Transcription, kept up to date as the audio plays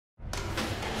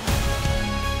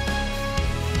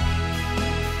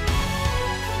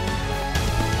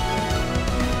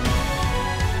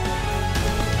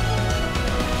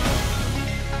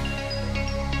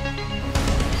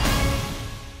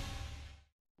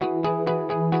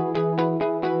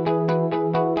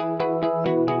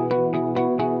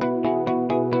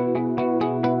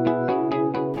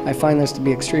I find this to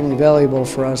be extremely valuable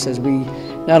for us as we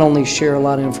not only share a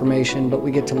lot of information, but we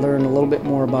get to learn a little bit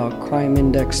more about crime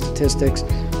index statistics,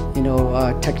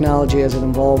 technology as it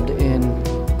involved in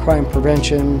crime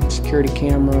prevention, security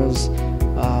cameras,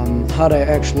 how to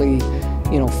actually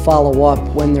follow up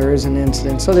when there is an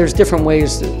incident. So there's different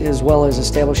ways, as well as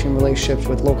establishing relationships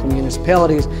with local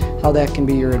municipalities, how that can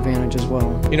be your advantage as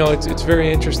well. It's very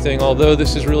interesting. Although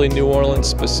this is really New Orleans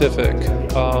specific,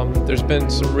 there's been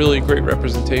some really great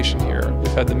representation here.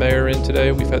 We've had the mayor in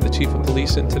today, we've had the chief of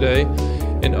police in today,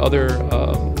 and other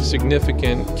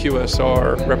significant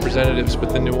QSR representatives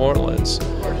within New Orleans.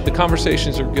 The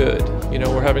conversations are good.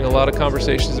 We're having a lot of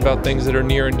conversations about things that are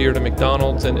near and dear to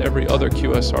McDonald's and every other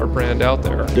QSR brand out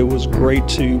there. It was great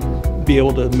to be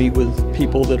able to meet with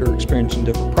people that are experiencing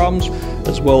different problems,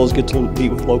 as well as get to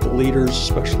meet with local leaders,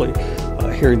 especially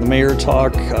hearing the mayor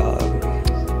talk,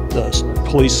 the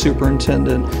police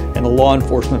superintendent, and the law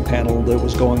enforcement panel that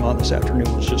was going on this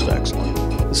afternoon was just excellent.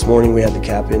 This morning we had the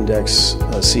CAP Index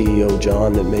CEO,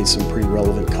 John, that made some pretty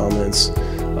relevant comments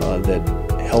that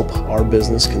help our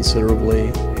business considerably.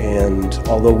 And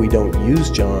although we don't use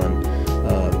John,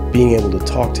 being able to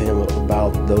talk to him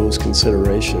about those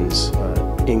considerations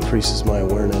increases my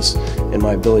awareness and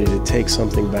my ability to take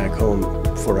something back home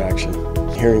for action.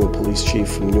 Hearing the police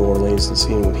chief from New Orleans and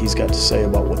seeing what he's got to say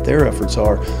about what their efforts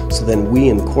are, so then we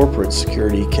in corporate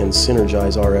security can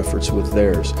synergize our efforts with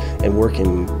theirs and work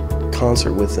in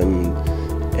concert with them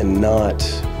and not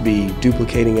be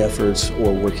duplicating efforts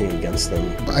or working against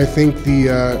them. I think the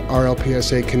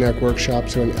RLPSA Connect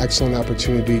workshops are an excellent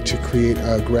opportunity to create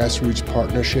a grassroots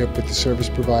partnership with the service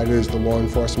providers, the law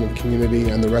enforcement community,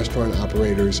 and the restaurant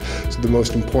operators. So the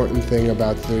most important thing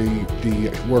about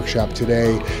the workshop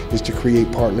today is to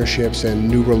create partnerships and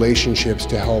new relationships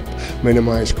to help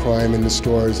minimize crime in the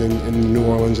stores in the New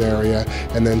Orleans area,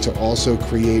 and then to also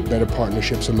create better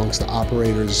partnerships amongst the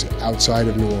operators outside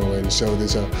of New Orleans. So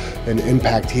there's an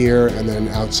impact here and then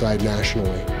outside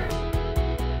nationally.